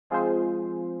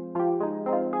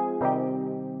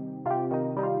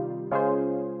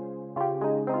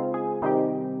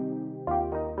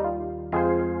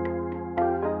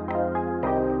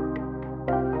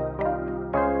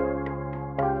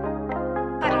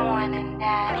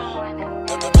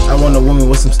want a woman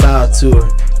with some style to her.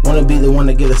 Wanna be the one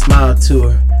to give a smile to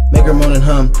her. Make her moan and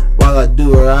hum while I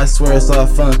do her. I swear it's all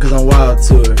fun cause I'm wild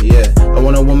to her, yeah. I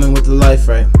want a woman with the life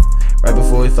right. Right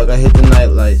before we fuck I hit the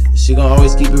nightlight. She gon'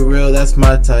 always keep it real, that's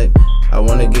my type. I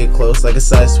wanna get close like a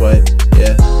side swipe,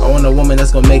 yeah. I want a woman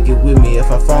that's gon' make it with me.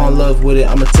 If I fall in love with it,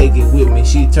 I'ma take it with me.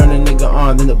 She turn a nigga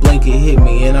on, then the blanket hit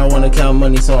me. And I wanna count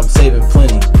money, so I'm saving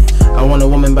plenty. I want a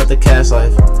woman about the cash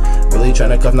life. Really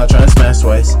tryna cuff, not tryna smash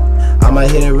twice. I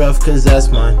might hit it rough cause that's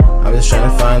mine. I'm just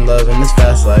tryna find love in this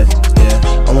fast life,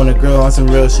 yeah. I want a girl on some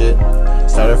real shit.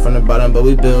 Started from the bottom but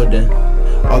we building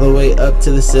all the way up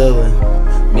to the ceiling.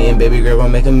 Me and baby girl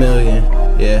gon' make $1 million,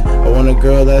 yeah. I want a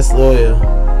girl that's loyal.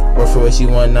 Work for what she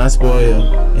want, not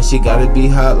spoiled. And she gotta be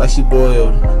hot like she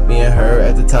boiled. Me and her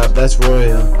at the top, that's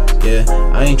royal, yeah.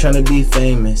 I ain't tryna be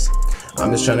famous.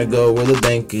 I'm just tryna go where the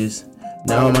bank is.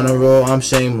 Now I'm on a roll, I'm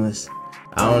shameless.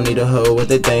 I don't need a hoe, what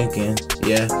they thinking,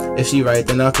 yeah. If she right,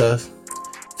 then I'll cuff.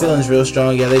 Feelings real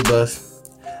strong, yeah, they buff.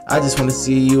 I just wanna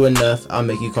see you enough. I'll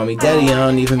make you call me daddy, I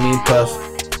don't even mean puff.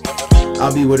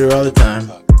 I'll be with her all the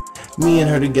time. Me and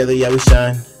her together, yeah, we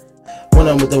shine. When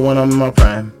I'm with the one, I'm in my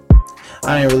prime.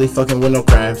 I ain't really fucking with no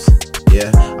crimes,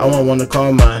 yeah. I want one to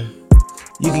call mine.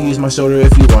 You can use my shoulder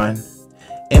if you want.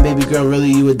 And baby girl,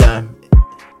 really you a dime.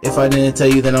 If I didn't tell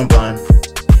you, then I'm blind.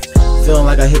 Feeling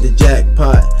like I hit the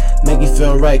jackpot. Make you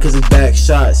feel right cause it's back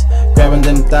shots. Grabbing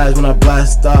them thighs when I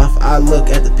blast off. I look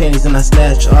at the panties and I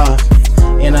snatch off.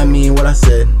 And I mean what I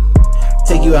said.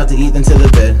 Take you out to eat then to the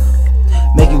bed.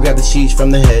 Make you grab the sheets from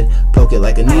the head. Poke it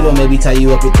like a needle, maybe tie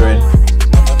you up with thread.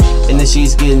 And the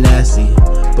sheets get nasty.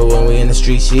 But when we in the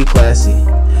street, she classy.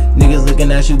 Niggas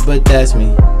looking at you, but that's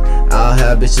me. I'll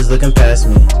have bitches looking past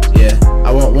me, yeah.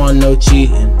 I won't want no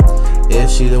cheating. If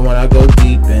she the one, I go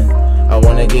deep in. I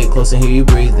wanna get close and hear you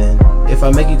breathing. If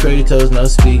I make you curl your toes, no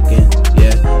speaking,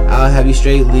 yeah. I'll have you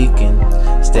straight leaking.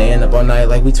 Staying up all night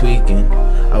like we tweaking.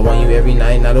 I want you every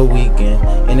night, not a weekend.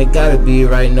 And it gotta be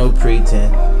right, no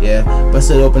pretend, yeah.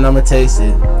 Bust it open, I'ma taste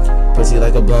it. Pussy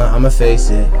like a blunt, I'ma face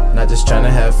it. Not just tryna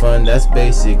have fun, that's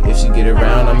basic. If she get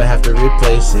around, I'ma have to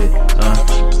replace it.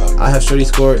 I have shorty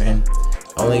squirting.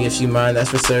 Only if she mine, that's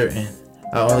for certain.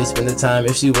 I only spend the time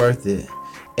if she worth it.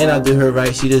 And I'll do her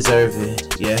right, she deserve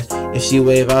it, yeah. If she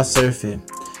wave, I'll surf it.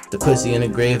 The pussy in the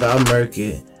grave, I'll murk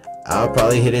it. I'll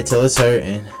probably hit it till it's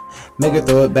hurting. Make her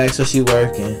throw it back so she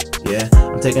working, yeah.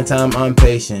 I'm taking time, I'm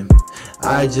patient.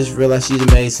 I just realized she's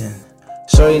amazing.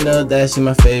 Shorty know that she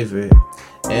my favorite.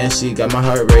 And she got my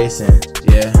heart racing,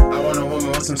 yeah. I want a woman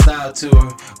with some style to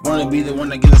her. Wanna be the one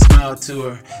to give a smile to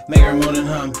her. Make her moan and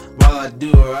hum while I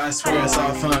do her. I swear it's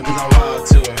all fun cause I'm wild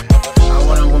to her. I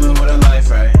want a woman with a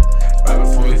life right. Right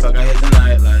before we fuck I hit the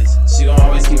night lights. She gon'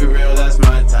 always keep it real, that's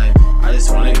my type. I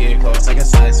just wanna get close like a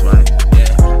side swipe,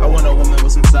 yeah. I want a woman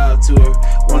with some style to her.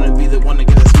 Wanna be the one to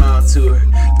give a smile to her.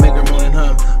 Make her moan and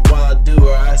hum while I do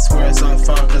her. I swear it's all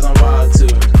fun cause I'm wild to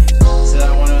her. Said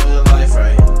I want her with a life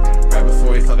right. Right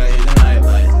before we fuck I hit the night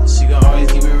lights. She gon'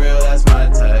 always keep it real, that's my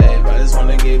type. I just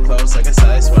wanna get close like a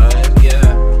side swipe.